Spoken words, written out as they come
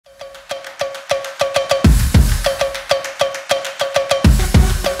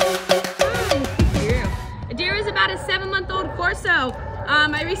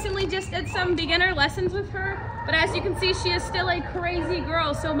some beginner lessons with her, but as you can see, she is still a crazy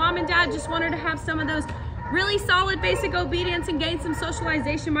girl. So mom and dad just want her to have some of those really solid basic obedience and gain some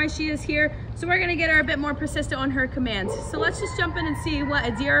socialization while she is here. So we're gonna get her a bit more persistent on her commands. So let's just jump in and see what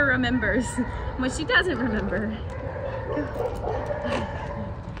Adira remembers and what she doesn't remember.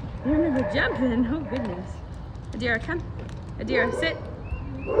 You remember jumping? Oh goodness. Adira, come. Adira, sit.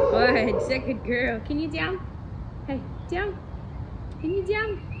 Good, sit, good girl. Can you down? Hey, down. Can you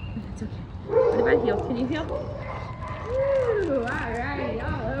down? Oh, that's okay. What about heel? Can you heel? Ooh, all right,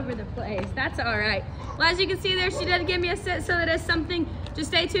 all over the place. That's all right. Well, as you can see there, she did give me a sit, so that is something. Just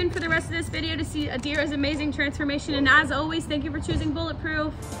stay tuned for the rest of this video to see Adira's amazing transformation. And as always, thank you for choosing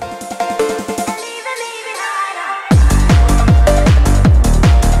Bulletproof.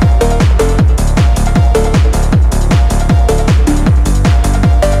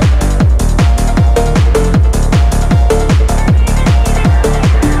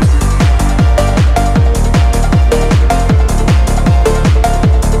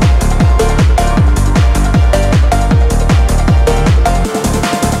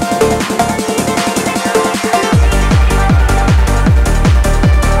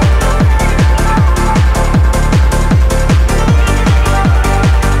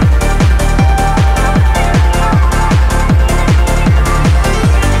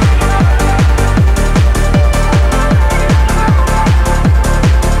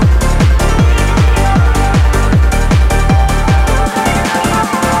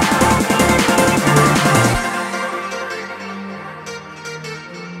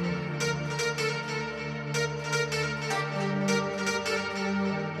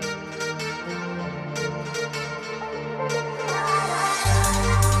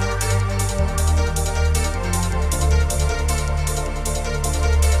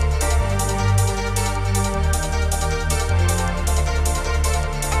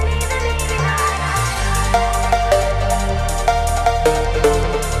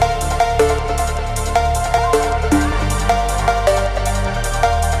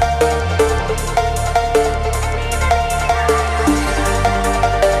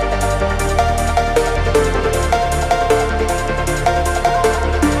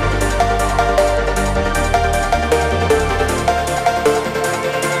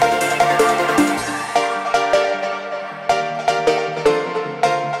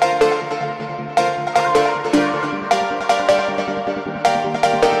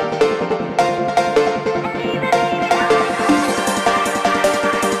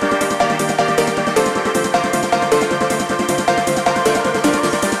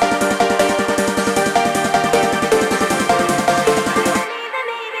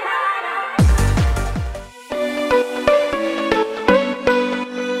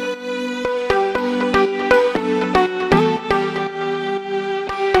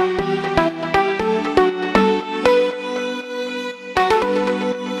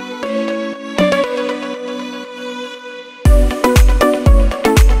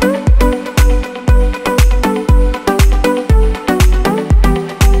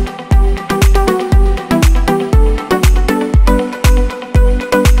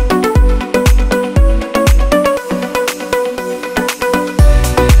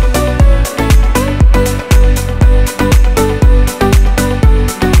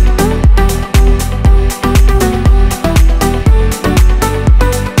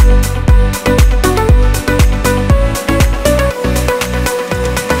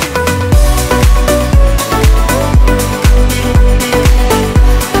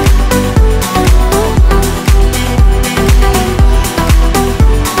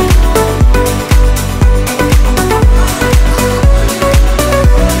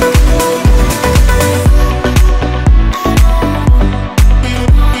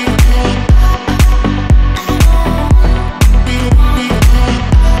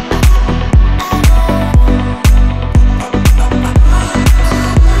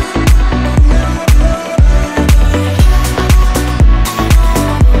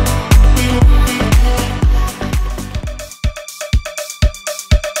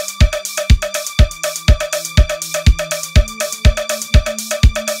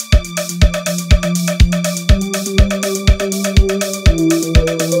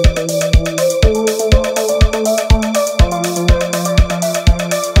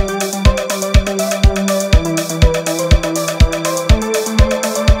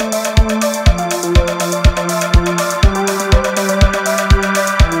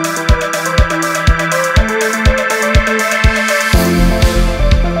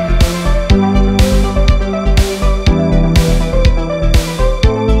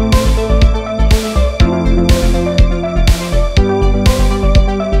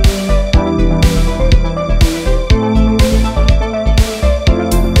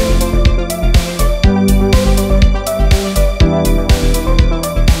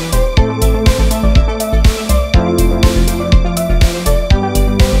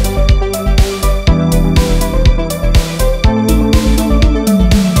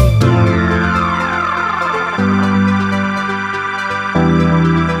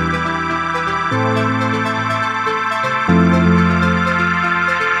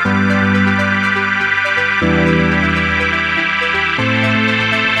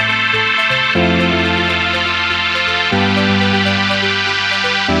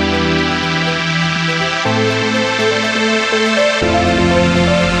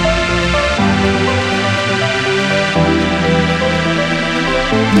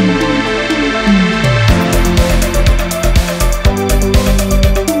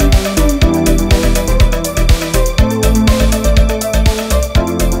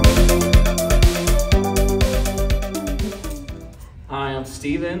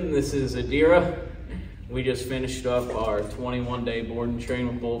 This is Adira. We just finished up our 21-day board and train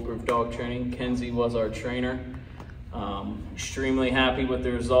with Bulletproof Dog Training. Kenzie was our trainer. Extremely happy with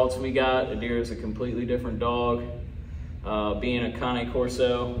the results we got. Adira is a completely different dog. Being a cane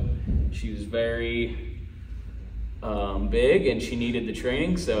Corso, she was very big and she needed the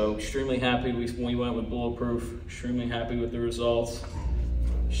training, so extremely happy we went with Bulletproof. Extremely happy with the results.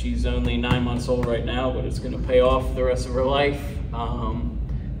 She's only 9 months old right now, but it's going to pay off the rest of her life.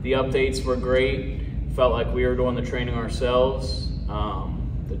 The updates were great. Felt like we were doing the training ourselves.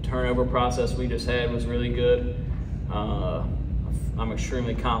 The turnover process we just had was really good. I'm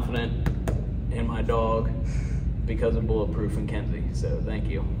extremely confident in my dog because of Bulletproof and Kenzie, so thank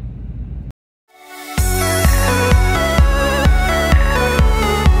you.